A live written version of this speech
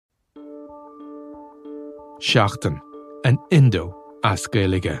Seachtain, an Indo as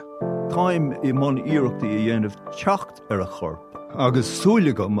Gaeilge. Táim I mon iireachta I dhéanamh teacht ar a chorp, agus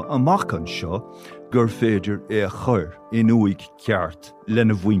súlagam amachchan seo gur féidir é a chur in uig ceart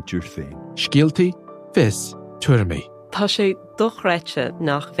lena bhaintear féin. Scialtaí, fis, tuirmí. Tá sé dochreite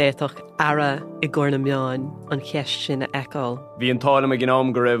nach bhéadach ara I gcóna meáin an cheist sin a eáil. Bhí an tálam a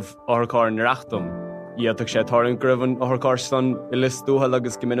gnám go raibh áthcáir na reachtam. Íontach sé táirn go raibh an áthcáir san I list dúthal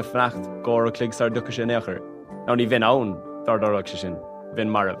agus go minic freacht gcóir a clig sar ducha sin éachair. Ná ní bhín ann dardarach sé sin. Bhín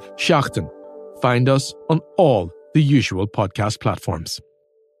marabh. Seachtain. Find us on all the usual podcast platforms.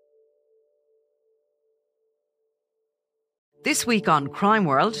 This week on Crime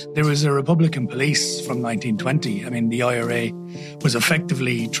World. There was a Republican police from 1920. I mean, the IRA was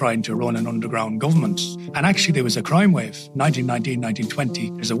effectively trying to run an underground government. And actually there was a crime wave. 1919,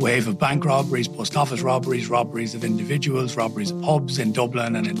 1920. There's a wave of bank robberies, post office robberies, robberies of individuals, robberies of pubs in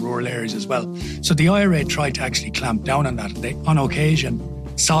Dublin and in rural areas as well. So the IRA tried to actually clamp down on that. They, on occasion,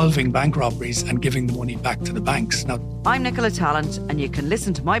 solving bank robberies and giving the money back to the banks. Now, I'm Nicola Tallant, and you can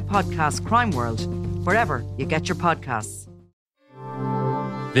listen to my podcast, Crime World, wherever you get your podcasts.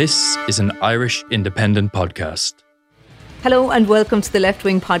 This is an Irish independent podcast. Hello and welcome to the Left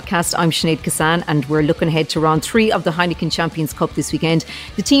Wing Podcast. I'm Sinéad Kissane and we're looking ahead to round 3 of the Heineken Champions Cup this weekend.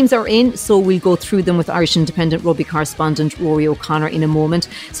 The teams are in, so we'll go through them with Irish independent rugby correspondent Rory O'Connor in a moment.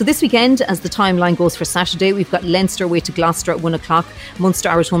 So this weekend, as the timeline goes for Saturday, we've got Leinster away to Gloucester at 1 o'clock, Munster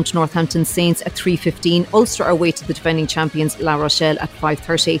are at home to Northampton Saints at 3:15, Ulster are away to the defending champions La Rochelle at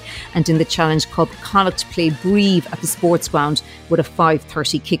 5:30, and in the Challenge Cup, Connacht play Brive at the Sports Ground with a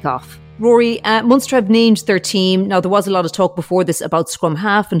 5:30 kick-off. Rory, Munster have named their team. Now, there was a lot of talk before this about scrum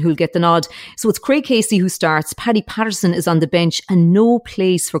half and who'll get the nod. So it's Craig Casey who starts. Paddy Patterson is on the bench and no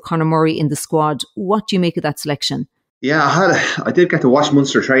place for Conor Murray in the squad. What do you make of that selection? Yeah, I did get to watch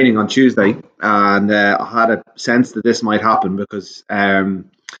Munster training on Tuesday, and I had a sense that this might happen because at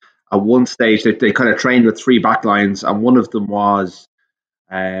one stage they kind of trained with 3 backlines, and one of them was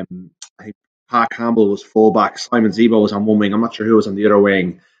I think Pat Campbell was fullback, Simon Zebo was on one wing, I'm not sure who was on the other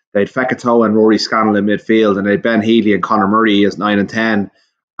wing. They had Fekitoa and Rory Scannell in midfield, and they had Ben Healy and Conor Murray as 9 and 10. And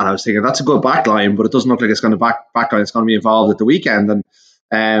I was thinking, that's a good backline, but it doesn't look like it's going to backline. It's going to be involved at the weekend.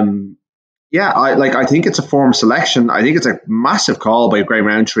 And I think it's a form selection. I think it's a massive call by Graham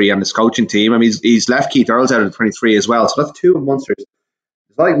Rowntree and his coaching team. I mean, he's left Keith Earls out at 23 as well. So that's 2 of Munster's.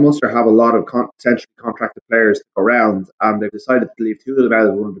 It's like Munster have a lot of potentially contracted players to go around, and they've decided to leave 2 of them out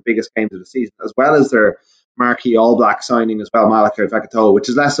of one of the biggest games of the season, as well as their marquee All Black signing as well, Malachi Fekitoa, which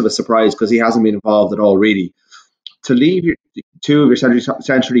is less of a surprise because he hasn't been involved at all really. To leave 2 of your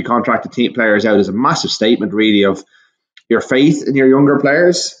centrally contracted team players out is a massive statement really of your faith in your younger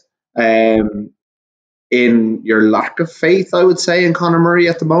players, in your lack of faith, I would say, in Conor Murray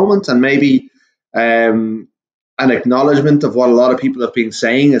at the moment, and maybe an acknowledgement of what a lot of people have been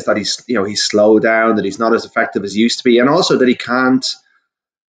saying is that he's slowed down, that he's not as effective as he used to be, and also that he can't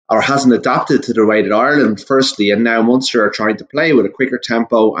or hasn't adapted to the way that Ireland, firstly, and now Munster are trying to play with a quicker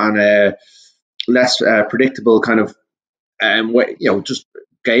tempo and a less predictable kind of, just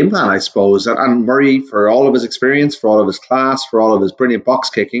game plan, I suppose. And Murray, for all of his experience, for all of his class, for all of his brilliant box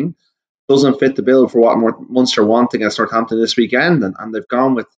kicking, doesn't fit the bill for what Munster want against Northampton this weekend. And they've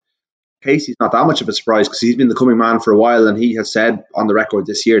gone with Casey's not that much of a surprise because he's been the coming man for a while, and he has said on the record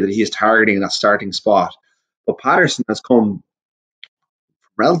this year that he is targeting that starting spot. But Patterson has come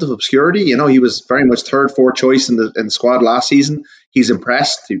relative obscurity. He was very much 3rd, 4th choice in the squad last season. He's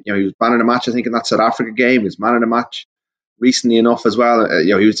impressed. He was man of the match, I think, in that South Africa game. He was man of the match recently enough as well.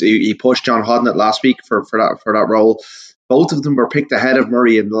 He pushed John Hodnett last week for that role. Both of them were picked ahead of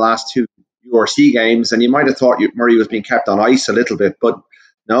Murray in the last 2 URC games, and you might have thought Murray was being kept on ice a little bit, but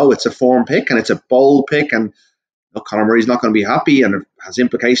no, it's a form pick and it's a bold pick, and Conor Murray's not going to be happy, and it has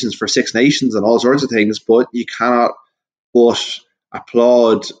implications for Six Nations and all sorts of things, but you cannot but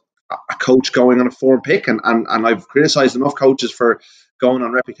applaud a coach going on a form pick, and I've criticised enough coaches for going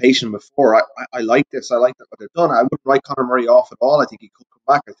on reputation before. I like this. I like what they've done. I wouldn't write Conor Murray off at all. I think he could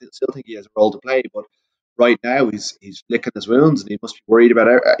come back. I still think he has a role to play, but right now he's licking his wounds, and he must be worried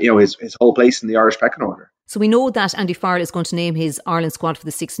about his whole place in the Irish pecking order. So we know that Andy Farrell is going to name his Ireland squad for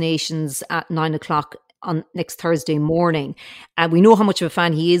the Six Nations at 9 o'clock on next Thursday morning. We know how much of a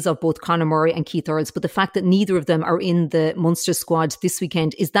fan he is of both Conor Murray and Keith Earls, but the fact that neither of them are in the Munster squad this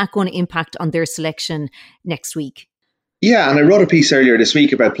weekend, is that going to impact on their selection next week? Yeah, and I wrote a piece earlier this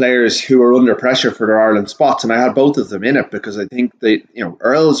week about players who are under pressure for their Ireland spots, and I had both of them in it because I think that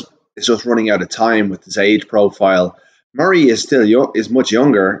Earls is just running out of time with his age profile. Murray is still is much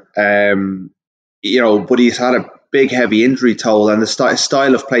younger, but he's had big, heavy injury toll, and the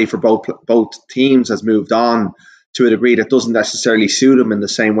style of play for both teams has moved on to a degree that doesn't necessarily suit them in the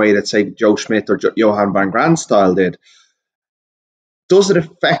same way that, say, Joe Schmidt or Johan van Grand's style did. Does it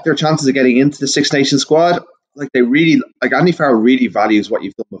affect their chances of getting into the Six Nations squad? Andy Farrell really values what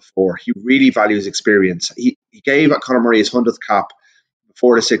you've done before. He really values experience. He gave Conor Murray his 100th cap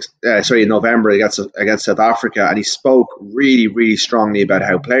in November against South Africa, and he spoke really, really strongly about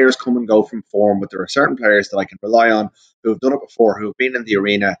how players come and go from form, but there are certain players that I can rely on who have done it before, who have been in the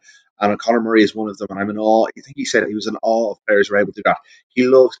arena, and Conor Murray is one of them, and I'm in awe. I think he said he was in awe of players who are able to do that. He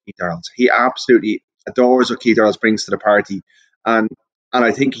loves Keith Earls. He absolutely adores what Keith Earls brings to the party, and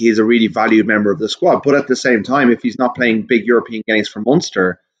I think he is a really valued member of the squad. But at the same time, if he's not playing big European games for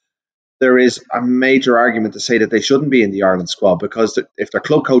Munster, there is a major argument to say that they shouldn't be in the Ireland squad, because if their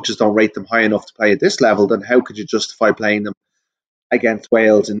club coaches don't rate them high enough to play at this level, then how could you justify playing them against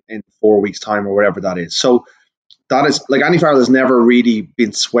Wales in 4 weeks' time or whatever that is? So that is, like, Andy Farrell has never really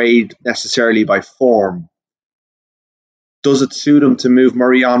been swayed necessarily by form. Does it suit him to move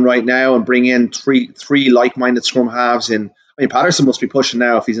Murray on right now and bring in three like-minded scrum halves in? I mean, Patterson must be pushing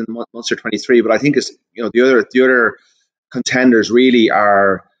now if he's in Munster 23, but I think the other contenders really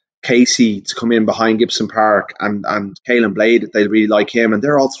are Casey to come in behind Gibson Park and Caelan Blade. They really like him, and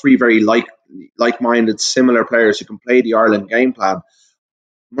they're all three very like-minded, similar players who can play the Ireland game plan.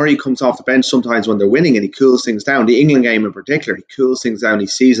 Murray comes off the bench sometimes when they're winning, and he cools things down. The England game in particular, he cools things down. He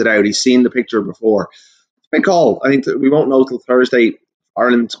sees it out. He's seen the picture before. It's a big call. I think that we won't know till Thursday.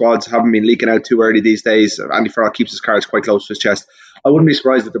 Ireland squads haven't been leaking out too early these days. Andy Farrell keeps his cards quite close to his chest. I wouldn't be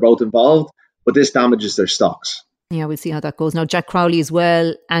surprised if they're both involved, but this damages their stocks. Yeah, we'll see how that goes. Now, Jack Crowley as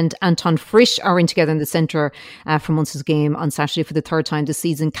well and Anton Frisch are in together in the centre for Munster's game on Saturday for the third time this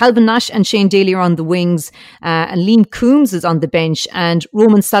season. Calvin Nash and Shane Daly are on the wings, and Liam Coombs is on the bench, and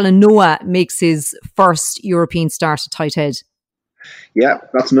Roman Salanoa makes his first European start at tight head. Yeah,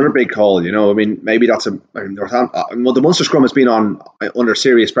 that's another big call. I mean, maybe that's the Munster scrum has been under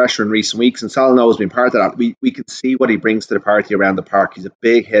serious pressure in recent weeks, and Salanoa has been part of that. We can see what he brings to the party around the park. He's a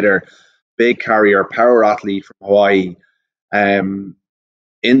big hitter, big carrier, power athlete from Hawaii. In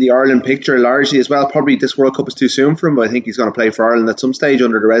the Ireland picture largely as well. Probably this World Cup is too soon for him, but I think he's going to play for Ireland at some stage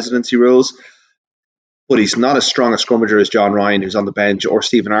under the residency rules. But he's not as strong a scrummager as John Ryan, who's on the bench, or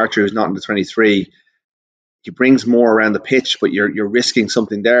Stephen Archer, who's not in the 23. He brings more around the pitch, but you're risking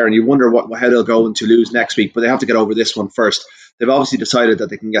something there, and you wonder how they'll go in Toulouse next week. But they have to get over this one first. They've obviously decided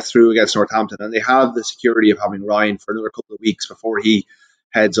that they can get through against Northampton, and they have the security of having Ryan for another couple of weeks before he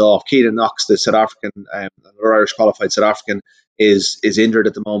heads off. Keaton Knox, the South African, or Irish qualified South African, is injured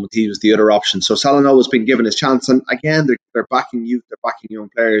at the moment. He was the other option. So Salanoa has been given his chance, and again, they're backing youth, they're backing young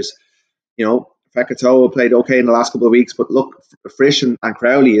players. Fekatoa played okay in the last couple of weeks, but look, Frisch and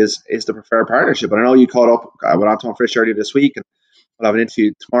Crowley is the preferred partnership. And I know you caught up with Anton Frisch earlier this week, and we'll have an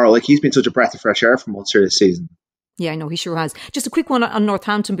interview tomorrow. Like, he's been such a breath of fresh air from Munster this season. Yeah, I know, he sure has. Just a quick one on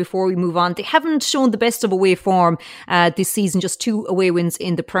Northampton before we move on. They haven't shown the best of away form this season, just 2 away wins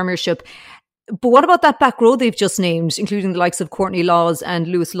in the Premiership. But what about that back row they've just named, including the likes of Courtney Laws and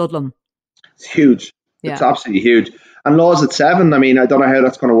Lewis Ludlam? It's huge. Yeah. It's absolutely huge. And Laws at 7, I mean, I don't know how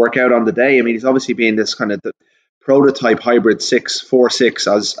that's going to work out on the day. I mean, he's obviously being this kind of the prototype hybrid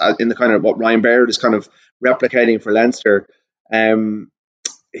 6-4-6 as in the kind of what Ryan Baird is kind of replicating for Leinster.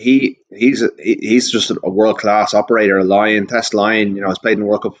 He's just a world-class operator, a lion, test lion, has played in the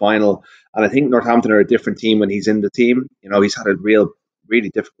World Cup final. And I think Northampton are a different team when he's in the team. He's had a really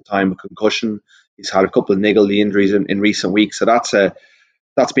difficult time with concussion. He's had a couple of niggly injuries in recent weeks. So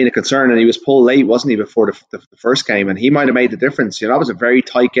that's been a concern, and he was pulled late, wasn't he, before the first game, and he might have made the difference. That was a very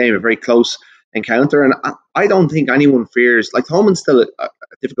tight game, a very close encounter, and I don't think anyone fears, like, Thomond's still a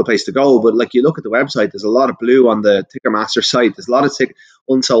difficult place to go, but like, you look at the website, there's a lot of blue on the Ticketmaster site, there's a lot of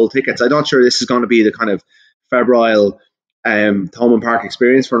unsold tickets. I'm not sure this is going to be the kind of febrile Thomond Park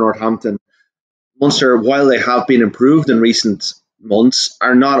experience for Northampton. Munster, while they have been improved in recent months,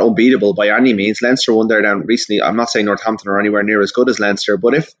 are not unbeatable by any means. Leinster won there down recently. I'm not saying Northampton are anywhere near as good as Leinster,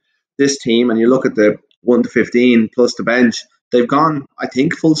 but if this team, and you look at the 1 to 15 plus the bench, they've gone, I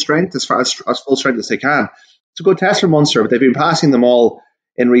think, full strength, as far as full strength as they can. It's a good test for Munster, but they've been passing them all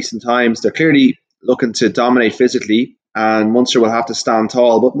in recent times. They're clearly looking to dominate physically, and Munster will have to stand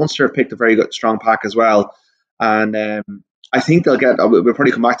tall, but Munster have picked a very good strong pack as well, and I think we'll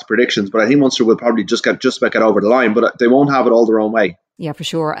probably come back to predictions, but I think Munster will probably just about get over the line, but they won't have it all their own way. Yeah, for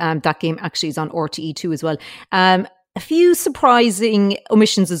sure. That game actually is on RTE2 as well. A few surprising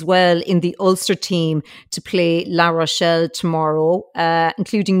omissions as well in the Ulster team to play La Rochelle tomorrow,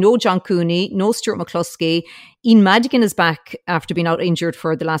 including no John Cooney, no Stuart McCluskey, Ian Madigan is back after being out injured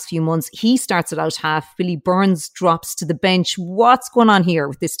for the last few months. He starts at out half. Billy Burns drops to the bench. What's going on here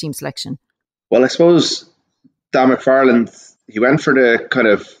with this team selection? Well, I suppose Dan McFarland, he went for the kind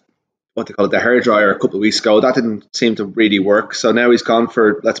of, what they call it, the hairdryer a couple of weeks ago. That didn't seem to really work. So now he's gone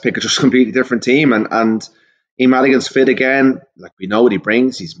for, let's pick a just completely different team. And Ian Madigan's fit again. Like, we know what he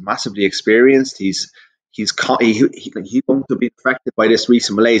brings. He's massively experienced. He won't have been affected by this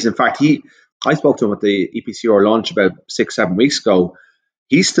recent malaise. In fact, I spoke to him at the EPCR launch about 6-7 weeks ago.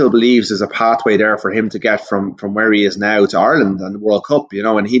 He still believes there's a pathway there for him to get from where he is now to Ireland and the World Cup,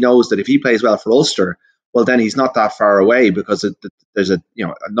 and he knows that if he plays well for Ulster, well, then he's not that far away, because there's I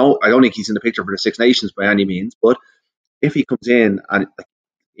don't think he's in the picture for the Six Nations by any means, but if he comes in, and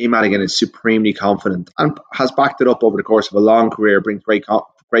Ian Madigan is supremely confident and has backed it up over the course of a long career, brings great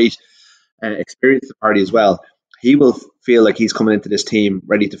experience to the party as well, he will feel like he's coming into this team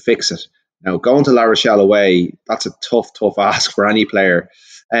ready to fix it. Now, going to La Rochelle away, that's a tough ask for any player,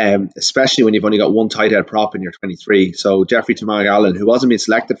 especially when you've only got one tight head prop in your 23. So Jeffrey Tumagallen, who wasn't being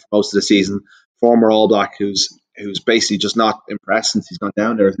selected for most of the season, former All Black, who's basically just not impressed since he's gone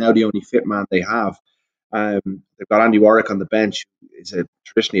down there, is now the only fit man they have. They've got Andy Warwick on the bench. He's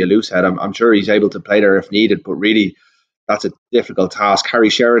traditionally a loose head. I'm sure he's able to play there if needed, but really that's a difficult task.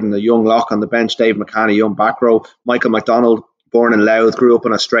 Harry Sheridan, a young lock on the bench. Dave McCann, a young back row. Michael McDonald, born in Louth, grew up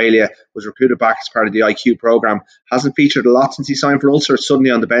in Australia, was recruited back as part of the IQ programme. Hasn't featured a lot since he signed for Ulster,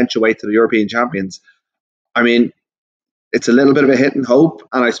 suddenly on the bench away to the European champions. I mean, it's a little bit of a hit and hope,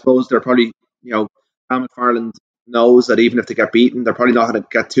 and I suppose they're probably, Dan McFarland knows that even if they get beaten, they're probably not going to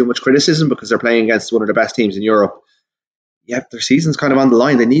get too much criticism because they're playing against one of the best teams in Europe. Yeah, their season's kind of on the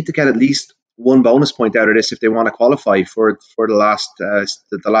line. They need to get at least one bonus point out of this if they want to qualify for the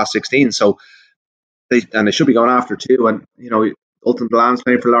last 16. So they should be going after two. And Ultan Bland's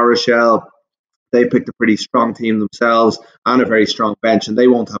playing for La Rochelle. They picked a pretty strong team themselves and a very strong bench, and they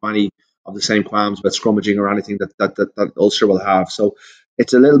won't have any of the same qualms about scrummaging or anything that Ulster will have. So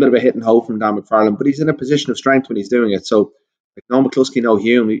it's a little bit of a hit and hope from Dan McFarland, but he's in a position of strength when he's doing it. So like no McCluskey, no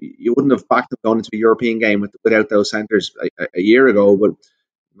Hume, you wouldn't have backed up going into a European game without those centres a year ago. But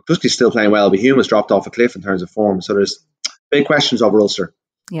McCluskey's still playing well, but Hume has dropped off a cliff in terms of form. So there's big questions over Ulster.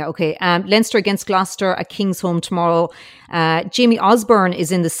 Yeah, okay. Leinster against Gloucester at Kingsholm tomorrow. Jamie Osborne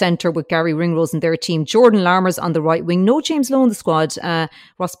is in the centre with Gary Ringrose and their team. Jordan Larmer's on the right wing. No James Lowe in the squad.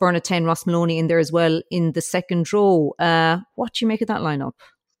 Ross Byrne at 10, Ross Maloney in there as well in the second row. What do you make of that lineup?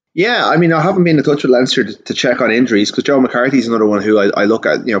 Yeah, I mean, I haven't been in touch with Leinster to check on injuries, because Joe McCarthy's another one who I look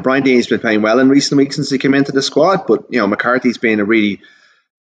at. Brian Deane's been playing well in recent weeks since he came into the squad, but McCarthy's been a really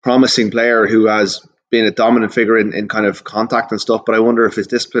promising player who has been a dominant figure in kind of contact and stuff. But I wonder if his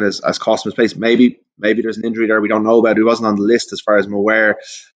discipline has cost him his place. Maybe there's an injury there we don't know about. He wasn't on the list as far as I'm aware.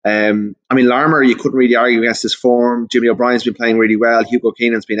 I mean, Larmer, you couldn't really argue against his form. Jimmy O'Brien's been playing really well. Hugo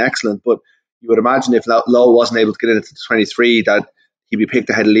Keenan's been excellent. But you would imagine if Lowe wasn't able to get into the 23, that he'd be picked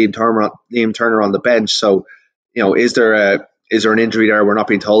ahead of Liam Turner on the bench. So, is there an injury there we're not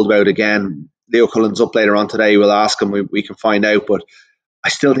being told about? Again, Leo Cullen's up later on today. We'll ask him. We can find out. But I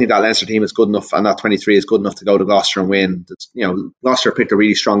still think that Leinster team is good enough, and that 23 is good enough to go to Gloucester and win. Gloucester picked a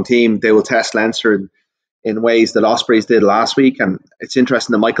really strong team. They will test Leinster in ways that Ospreys did last week. And it's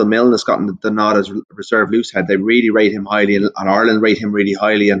interesting that Michael Milne has gotten the nod as reserve loosehead. They really rate him highly, and Ireland rate him really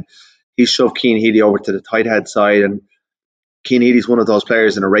highly. And he's shoved Cian Healy over to the tight head side. And Cian Healy's one of those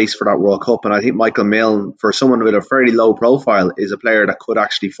players in a race for that World Cup. And I think Michael Milne, for someone with a fairly low profile, is a player that could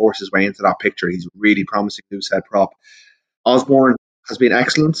actually force his way into that picture. He's a really promising loosehead prop. Osborne has been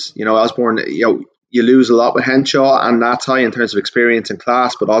excellent. Osborne, you lose a lot with Henshaw and Natai in terms of experience and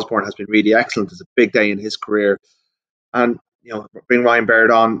class, but Osborne has been really excellent. It's a big day in his career. And, bring Ryan Baird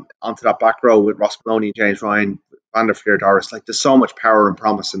onto that back row with Ross Maloney and James Ryan, Van der Fleer, Doris. Like, there's so much power and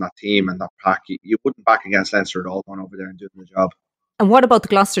promise in that team and that pack. You wouldn't back against Leinster at all going over there and doing the job. And what about the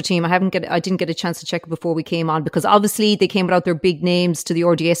Gloucester team? I didn't get a chance to check it before we came on, because obviously they came without their big names to the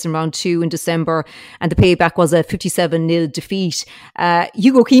RDS in round 2 in December, and the payback was a 57-0 defeat.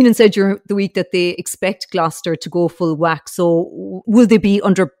 Hugo Keenan said during the week that they expect Gloucester to go full whack. So will they be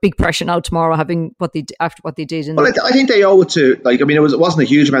under big pressure now tomorrow, after what they did? I think they owe it to, it wasn't a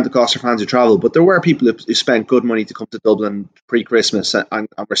huge amount of Gloucester fans who travelled, but there were people who spent good money to come to Dublin pre-Christmas and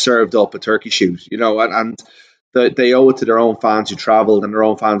were served up a turkey shoot, and they owe it to their own fans who travelled and their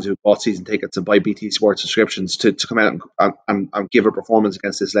own fans who bought season tickets and buy BT Sports subscriptions to come out and give a performance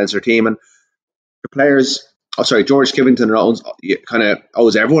against this Leinster team. And the players, George Kivington kind of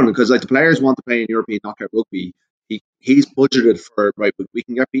owes everyone, because the players want to play in European knockout rugby. He's budgeted for, right, we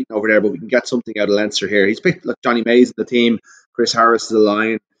can get beaten over there, but we can get something out of Leinster here. He's picked Johnny Mays in the team, Chris Harris is the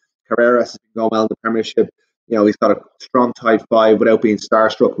line, Carreras has been going well in the Premiership. he's got a strong tight 5 without being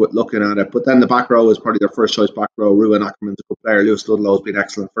starstruck with looking at it. But then the back row is probably their first choice back row. Ruan Ackerman's a good player. Lewis Ludlow's been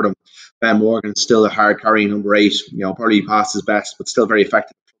excellent for them. Ben Morgan's still a hard carrying number 8. Probably past his best, but still very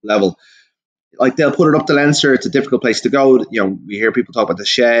effective level. Like, they'll put it up to Leinster. It's a difficult place to go. We hear people talk about the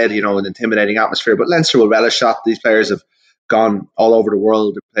Shed, an intimidating atmosphere, but Leinster will relish that. These players have gone all over the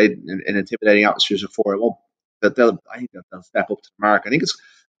world, played in intimidating atmospheres before. I think they'll step up to the mark. I think it's a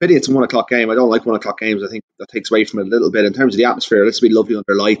pity it's a 1 o'clock game. I don't like 1 o'clock games. I think that takes away from it a little bit in terms of the atmosphere. Let's be lovely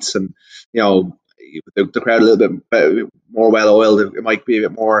under lights, and the crowd a little bit more well oiled. It might be a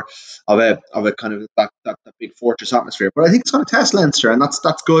bit more of a kind of that big fortress atmosphere. But I think it's going to test Leinster, and that's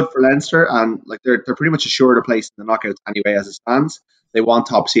good for Leinster. And like they're pretty much assured a place in the knockouts anyway as it stands. They want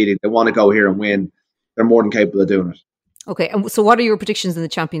top seeding. They want to go here and win. They're more than capable of doing it. Okay, and so what are your predictions in the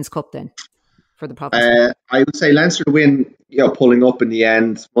Champions Cup then for the province? I would say Leinster to win, pulling up in the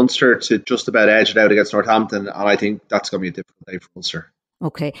end. Munster to just about edge it out against Northampton, and I think that's going to be a difficult day for Munster.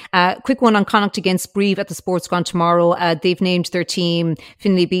 Okay. Quick one on Connacht against Brive at the Sports Ground tomorrow. They've named their team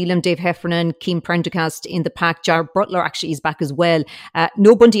Finlay Beelum, Dave Heffernan, Keane Prendergast in the pack. Jared Butler actually is back as well.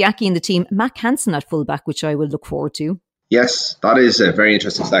 No Bundyaki in the team. Mac Hansen at fullback, which I will look forward to. Yes, that is a very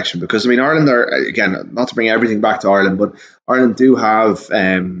interesting selection because, Ireland are, again, not to bring everything back to Ireland, but Ireland do have,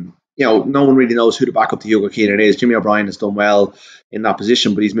 no one really knows who the backup to Hugo Keenan is. Jimmy O'Brien has done well in that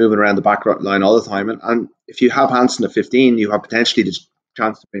position, but he's moving around the back line all the time. And if you have Hansen at 15, you have potentially the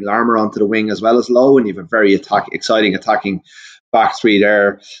chance to bring Larmour onto the wing as well as Lowe, and you have a very exciting attacking back three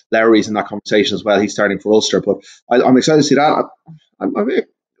there. Lowry's in that conversation as well. He's starting for Ulster, but I'm excited to see that. I'm a bit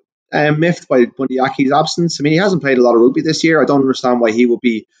miffed by Bundyaki's absence. He hasn't played a lot of rugby this year. I don't understand why he would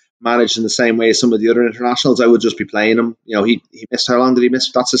be managed in the same way as some of the other internationals. I would just be playing him. He missed, how long did he miss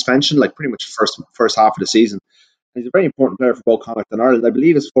that suspension? Like pretty much first half of the season. He's a very important player for both Connacht and Ireland. I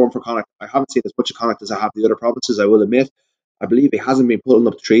believe his form for Connacht, I haven't seen as much of Connacht as I have the other provinces, I will admit. I believe he hasn't been pulling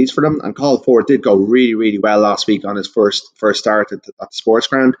up the trees for them. And Cathal Ford did go really, really well last week on his first start at the Sports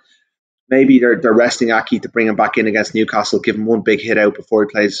Ground. Maybe they're resting Aki to bring him back in against Newcastle, give him one big hit out before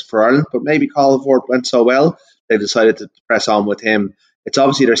he plays for Ireland. But maybe Cathal Ford went so well, they've decided to press on with him. It's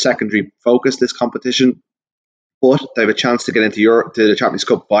obviously their secondary focus, this competition, but they have a chance to get into to the Champions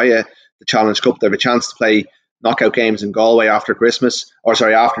Cup via the Challenge Cup. They have a chance to play knockout games in Galway after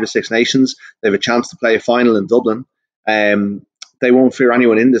the Six Nations. They have a chance to play a final in Dublin. They won't fear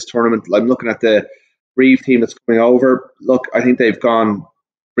anyone in this tournament. I'm looking at the Brive team that's coming over. Look, I think they've gone.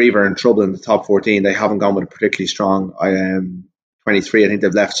 Brive are in trouble in the top 14. They haven't gone with a particularly strong 23. I think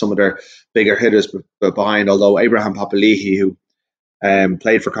they've left some of their bigger hitters behind, although Abraham Papali'i, who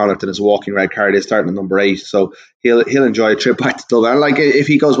played for Connacht and is a walking red card, is starting at number 8. So he'll enjoy a trip back to Dublin. And if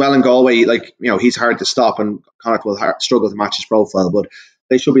he goes well in Galway, he's hard to stop and Connacht will struggle to match his profile. But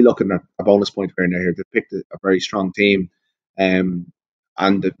they should be looking at a bonus point here and there. They've picked a very strong team. And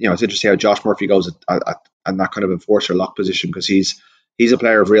it's interesting how Josh Murphy goes at that kind of enforcer lock position because he's a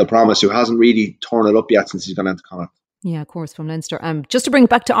player of real promise who hasn't really torn it up yet since he's gone into Connacht. Yeah, of course, from Leinster. Just to bring it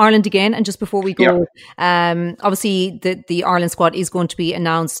back to Ireland again, and just before we go, obviously the Ireland squad is going to be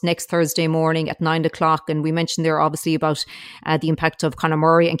announced next Thursday morning at 9 o'clock. And we mentioned there obviously about the impact of Conor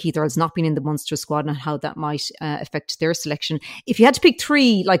Murray and Keith Earls not being in the Munster squad and how that might affect their selection. If you had to pick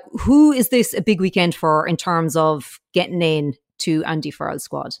 3, who is this a big weekend for in terms of getting in to Andy Farrell's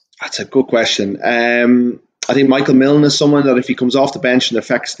squad? That's a good question. I think Michael Milne is someone that if he comes off the bench and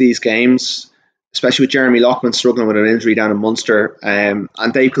affects these games, especially with Jeremy Loughman struggling with an injury down in Munster, and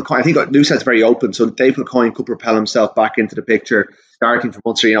Dave Kilcoyne, I think Noosa's very open, so Dave Kilcoyne could propel himself back into the picture starting for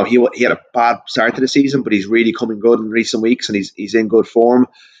Munster. He had a bad start to the season, but he's really coming good in recent weeks and he's in good form.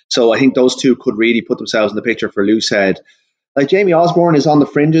 So I think those two could really put themselves in the picture for Loosehead. Jamie Osborne is on the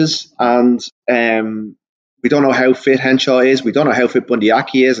fringes, and we don't know how fit Henshaw is. We don't know how fit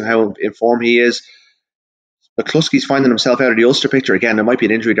Bundyaki is and how in form he is. McCluskey's finding himself out of the Ulster picture again. There might be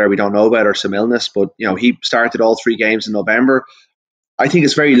an injury there we don't know about or some illness, but he started all 3 games in November. I think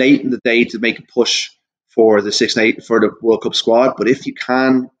it's very late in the day to make a push for the World Cup squad. But if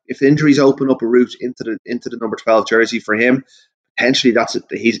the injuries open up a route into the number 12 jersey for him, potentially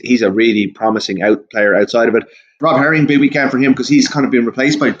he's a really promising player outside of it. Rob Herring, big weekend for him because he's kind of been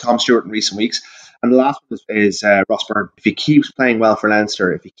replaced by Tom Stewart in recent weeks. And the last one is Ross Byrne. If he keeps playing well for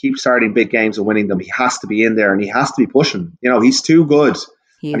Leinster, if he keeps starting big games and winning them, he has to be in there and he has to be pushing. He's too good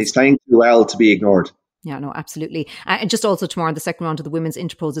and he's playing too well to be ignored. Yeah, no, absolutely. And just also tomorrow, the second round of the women's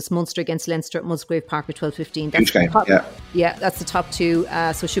Interpros, it's Munster against Leinster at Musgrave Park at 12:15. Huge game, yeah, that's the top two,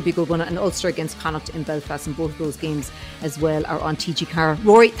 so it should be a good one. And Ulster against Connacht in Belfast, and both of those games as well are on TG Car.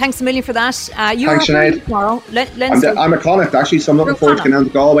 Rory, thanks a million for that. Thanks, Sinead. Tomorrow. I'm a Connacht, actually, so I'm looking forward to getting down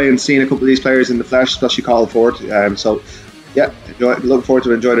to Galway and seeing a couple of these players in the flesh, especially Colin Ford. Looking forward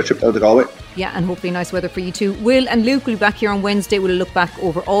to enjoying a trip down to Galway. Yeah, and hopefully nice weather for you too. Will and Luke will be back here on Wednesday. We'll look back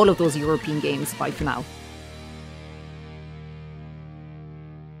over all of those European games. Bye for now.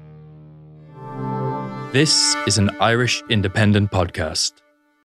 This is an Irish Independent podcast.